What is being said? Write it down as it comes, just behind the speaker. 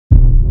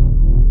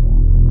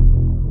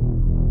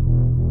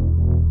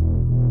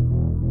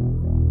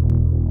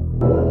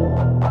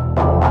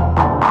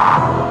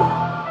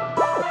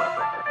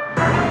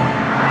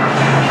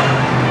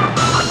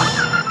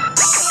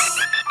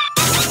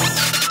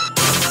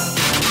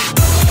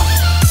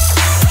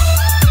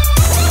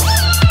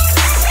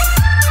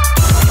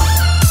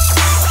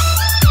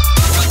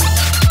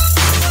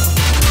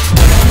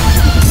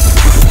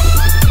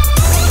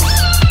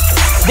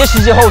This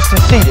is your host,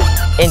 Conceited,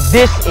 and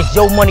this is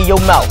Your Money,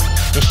 Your Mouth,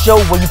 the show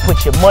where you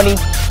put your money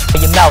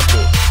where your mouth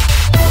is.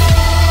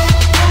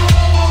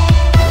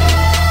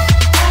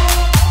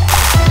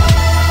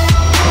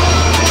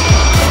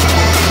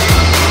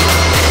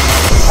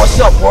 What's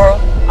up,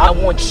 world? I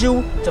want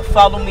you to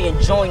follow me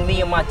and join me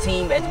and my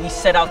team as we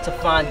set out to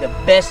find the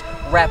best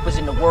rappers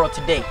in the world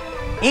today.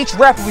 Each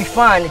rapper we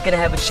find is gonna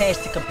have a chance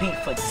to compete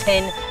for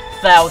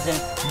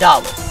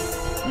 $10,000.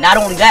 Not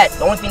only that,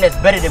 the only thing that's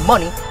better than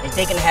money is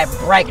they're gonna have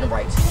bragging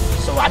rights.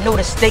 So I know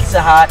the stakes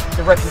are high,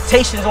 the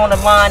reputation's on the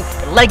line,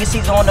 the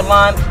legacy's on the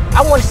line.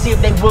 I wanna see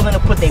if they're willing to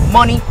put their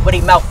money where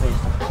their mouth is.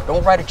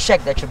 Don't write a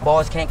check that your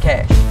boss can't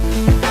cash.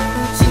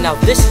 See, now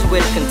this is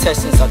where the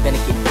contestants are gonna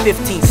get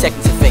 15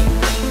 seconds of fame.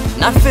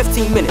 Not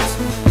 15 minutes.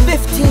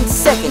 15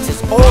 seconds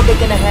is all they're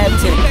gonna have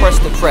to impress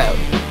the crowd.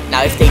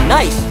 Now if they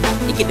nice,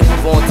 they get to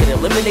move on to the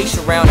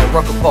elimination round at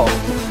Rucker Park.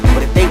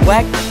 But if they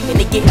whack, then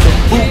they get the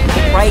boot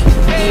right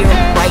here,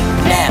 right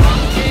now.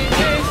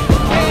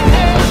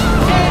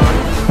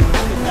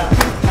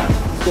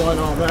 What's going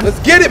on, man? Let's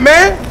get it,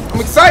 man. I'm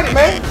excited,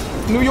 man.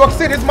 New York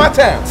City is my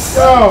town.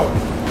 Yo,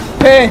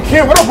 Hey,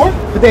 Ken, what up, boy?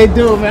 what they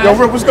do, man? Yo,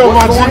 Rick, what's going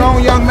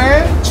on, young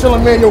man?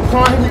 Chillin', man. Yo,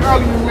 Con, hit me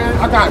earlier, man.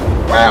 I got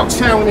wild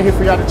challenge in here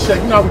for y'all to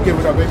check. You know how we give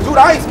it up, baby. Dude,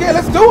 I ain't scared.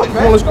 Let's do it, Come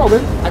on, man. let's go,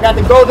 baby. I got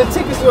the golden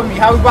tickets with me.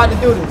 How we about to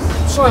do this?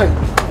 Son,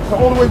 the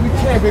only way we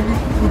can, baby,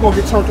 we gonna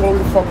get turned all the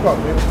way the fuck up,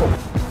 man. Let's go.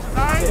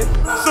 Alright,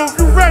 so if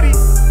you ready,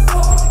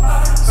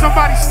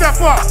 somebody step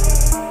up.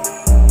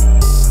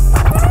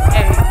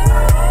 Hey,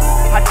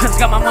 I just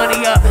got my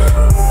money up.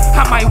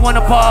 I might want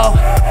a ball.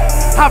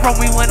 I run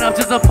we went up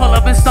just to pull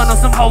up and stun on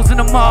some hoes in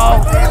the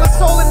mall. Taylor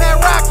soul in that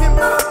rockin',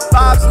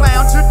 Bob's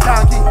Lounge or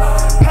donkey.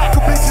 Pack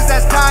of bitches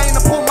that's dying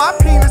to pull my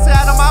penis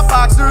out of my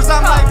boxers.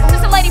 I'm like,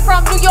 this a lady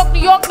from New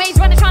York, maze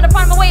running, trying to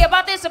find my way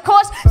about this, of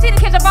course. See the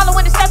kids are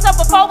following the steps up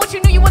before, but you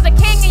knew you was a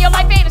king and your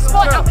life ain't a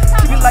sport. No.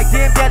 you be like,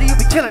 damn daddy, you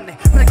be killing it.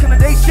 When they killing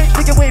they shit,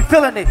 nigga, we ain't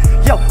feeling it.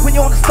 Yo, when you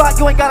on the spot,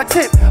 you ain't got a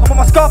tip. I'm on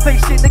my Scarface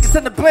shit, niggas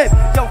in the blimp.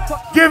 Yo,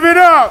 fuck. Give it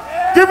up.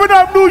 Give it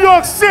up, New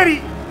York City.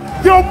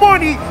 Your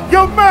money,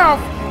 your mouth.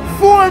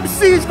 4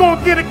 MC's gonna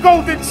get a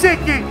golden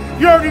ticket.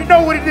 You already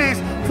know what it is.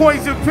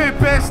 Poison Pimp,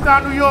 Best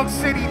Star, New York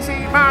City,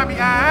 Team Miami,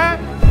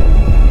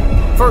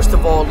 First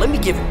of all, let me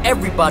give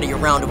everybody a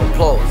round of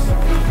applause.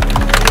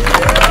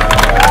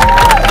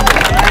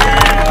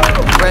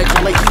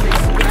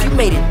 Congratulations. If you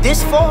made it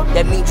this far,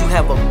 that means you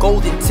have a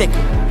golden ticket.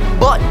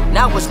 But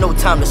now it's no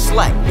time to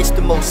slack. It's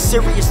the most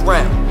serious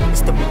round.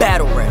 It's the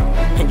battle round.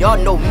 And y'all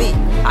know me.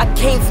 I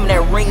came from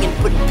that ring and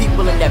putting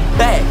people in that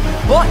bag.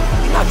 But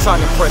you're not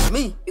trying to impress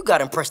me. You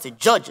gotta impress the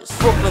judges.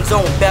 Brooklyn's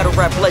own battle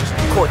rap legend,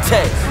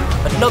 Cortez.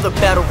 Another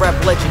battle rap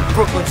legend,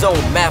 Brooklyn's own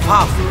Math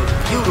Hoffa.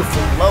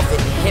 Beautiful,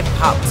 loving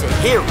hip-hop to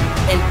hear it.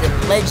 And the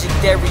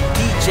legendary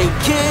DJ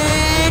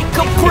Kid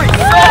Capri.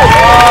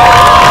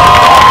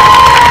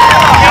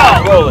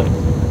 Yo,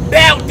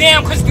 bow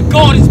down cause the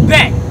God is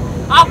back.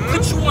 I'll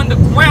put you on the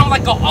ground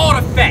like an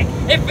artifact.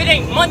 If it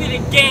ain't money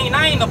to gain,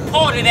 I ain't a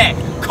part of that.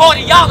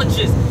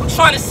 Cardiologist, I'm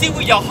trying to see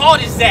where your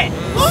heart is at.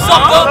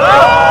 Sucker!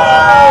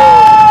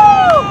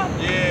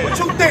 Yeah. What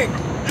you think?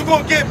 You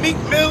gonna get Meek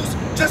Mills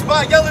just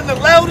by yelling the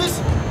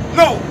loudest?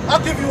 No,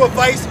 I'll give you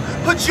advice.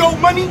 Put your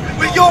money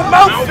where your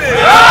mouth is.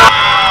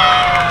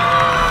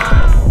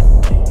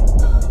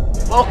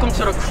 Welcome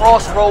to the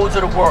crossroads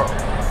of the world.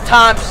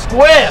 Times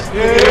Square.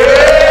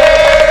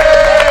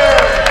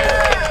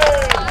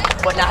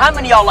 But now, how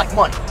many of y'all like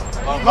money?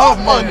 Love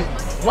money.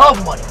 Love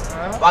money.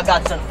 Well, I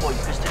got something for you.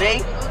 Because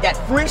today, that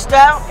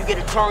freestyle, you get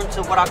to turn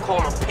to what I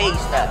call a paid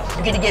style.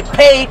 You get to get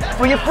paid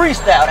for your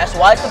freestyle. That's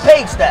why it's the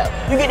paid style.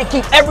 You get to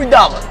keep every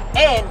dollar.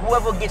 And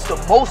whoever gets the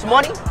most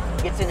money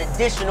gets an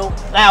additional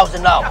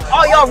 $1,000.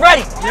 Are y'all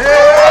ready?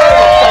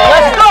 Yeah!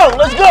 Let's go,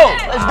 let's go,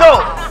 let's go.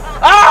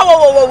 Ah,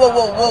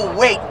 whoa,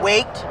 wait.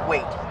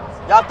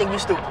 Y'all think you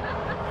stupid.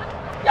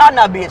 Y'all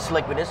not being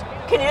slick with this.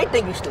 Kenny, they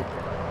think you stupid.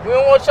 We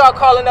don't want y'all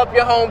calling up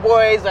your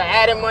homeboys or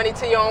adding money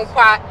to your own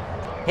pot.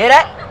 Hear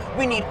that?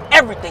 We need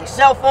everything.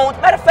 Cell phones.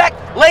 Matter of fact,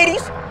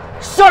 ladies,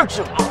 search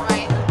them. All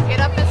right, get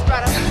up and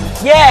spread them.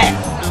 Yeah.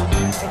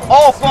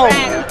 All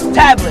phones,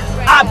 tablets,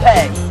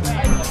 iPads,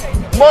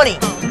 money.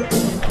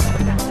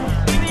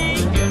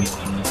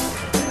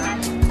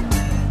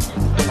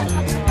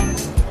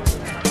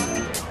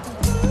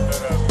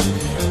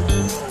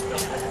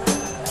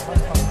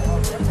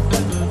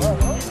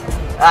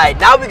 Alright,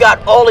 now we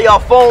got all of y'all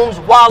phones,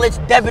 wallets,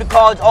 debit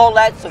cards, all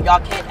that, so y'all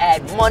can't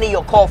add money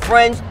or call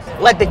friends.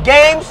 Let the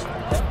games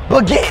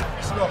begin.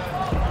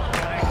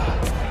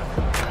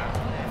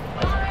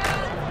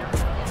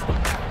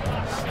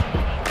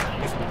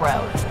 Makes me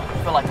proud.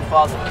 I feel like the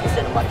father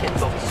sending my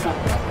kids over to school.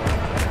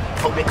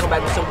 Hope they come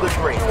back with some good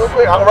grades. Real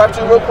quick, I'll rap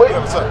to you real quick.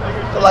 So,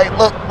 like,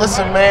 look,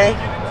 listen, man.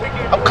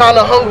 I'm kind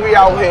of hungry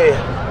out here.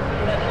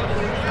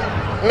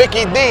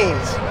 Mickey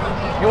D's.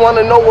 You want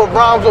to know what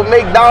rhymes will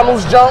make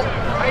Donald's jump?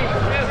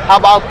 How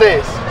about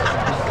this?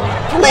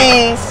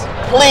 Please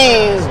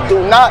do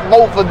not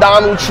vote for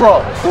Donald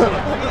Trump.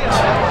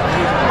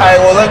 Alright,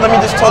 well, let me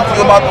just talk to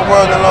you about the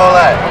world and all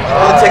that.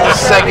 It'll take a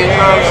second, you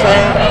know what I'm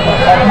saying?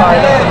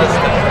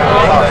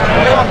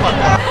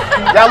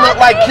 Y'all look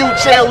like cute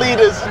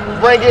cheerleaders.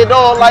 Bring it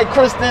on like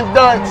Kristen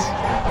Dunst.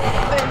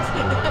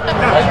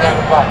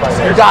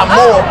 You got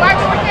more.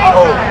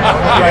 Oh,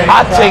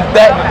 I take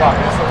that.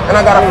 And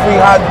I got a free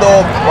hot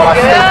dog while I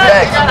stay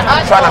back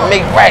trying to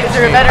make racks.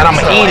 And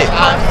I'ma eat it.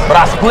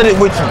 But I split it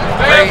with you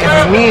if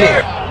you need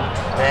it.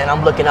 Man,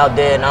 I'm looking out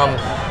there and I'm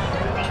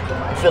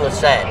feeling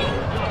sad.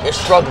 They're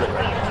struggling.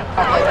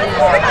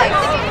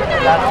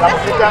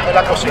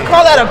 You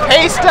call that a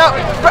pay stub?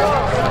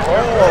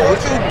 Oh,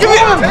 what you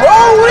doing,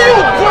 bro? What are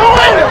you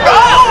doing,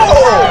 bro?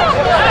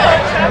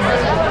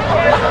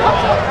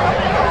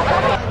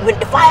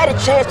 If I had a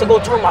chance to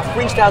go turn my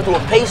freestyle to a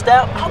pay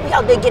style, I'll be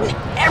out there getting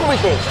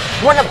everything.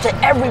 Run up to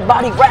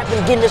everybody rapping,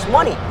 getting this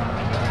money.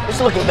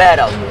 It's looking bad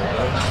out here.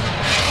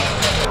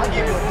 I'll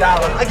give you $1.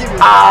 I'll give you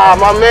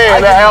my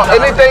man.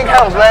 Anything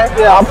helps, man.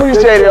 Yeah, I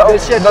appreciate it.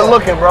 Good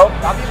looking, bro.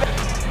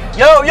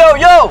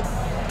 Yo.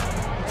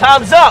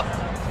 Time's up.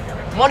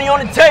 Money on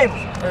the table.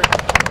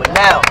 But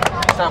now,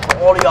 it's time for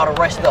all of y'all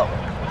to rest up.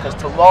 Because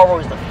tomorrow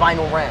is the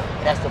final round.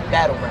 That's the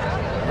battle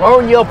round.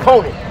 Learn your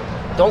opponent.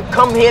 Don't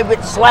come here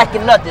with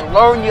slacking nothing.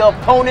 Learn your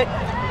opponent,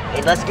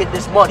 and let's get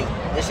this money.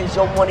 This is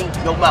your money,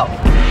 your mouth.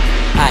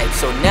 Alright,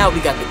 so now we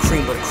got the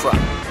cream of the crop.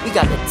 We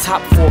got the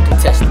top 4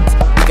 contestants.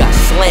 We got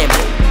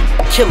Slambo,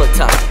 Killer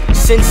Time,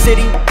 Sin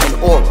City, and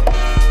Aura.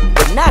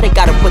 But now they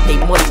gotta put their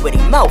money where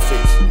their mouth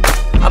is.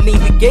 I mean,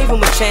 we gave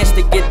them a chance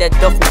to get that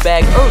duffel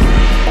bag early,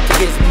 to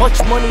get as much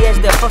money as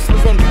their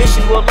hustler's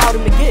ambition will allow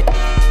them to get.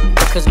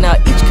 Because now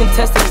each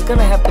contestant is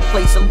gonna have to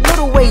place a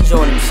little wager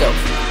on himself.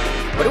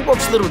 But it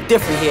works a little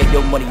different here at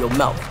Your Money, Your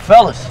Mouth.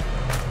 Fellas,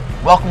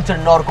 welcome to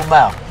the Nautical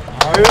Mile.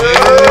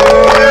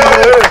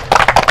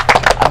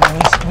 I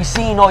mean, we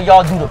seen all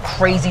y'all do the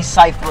crazy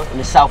cypher in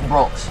the South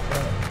Bronx.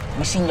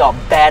 We seen y'all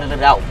battle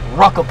it out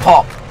Rucker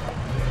Park.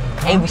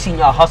 And we seen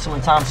y'all hustle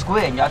in Times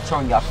Square and y'all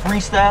turn y'all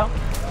freestyle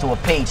to a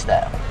page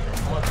style.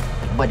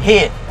 But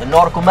here, the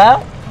Nautical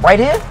Mile, right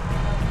here,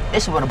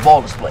 this is where the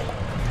ballers play.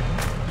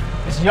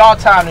 It's your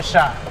time to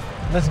shine.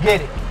 Let's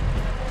get it.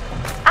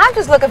 I'm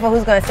just looking for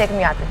who's gonna take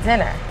me out to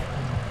dinner.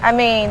 I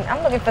mean,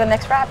 I'm looking for the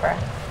next rapper.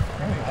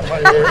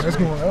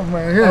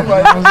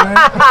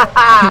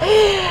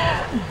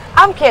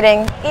 I'm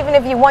kidding. Even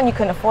if you won, you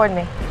couldn't afford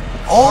me.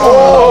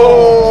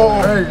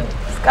 Oh!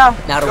 Let's go.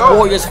 Now the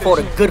Warriors fought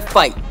a good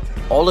fight.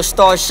 All the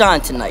stars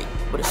shine tonight,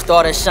 but the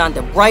star that shined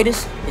the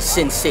brightest is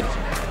Sin City.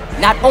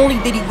 Not only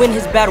did he win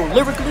his battle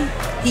lyrically,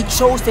 he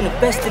chose to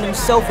invest in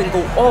himself and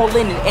go all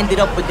in and ended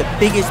up with the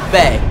biggest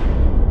bag.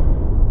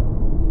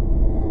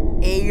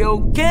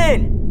 Ayo,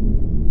 Ken,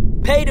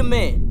 pay the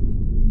man.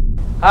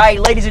 All right,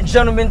 ladies and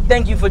gentlemen,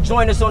 thank you for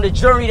joining us on the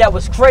journey that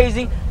was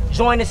crazy.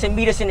 Join us and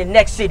meet us in the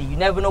next city. You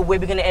never know where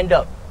we're gonna end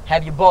up.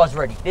 Have your bars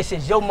ready. This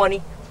is Your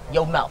Money,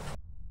 Your Mouth.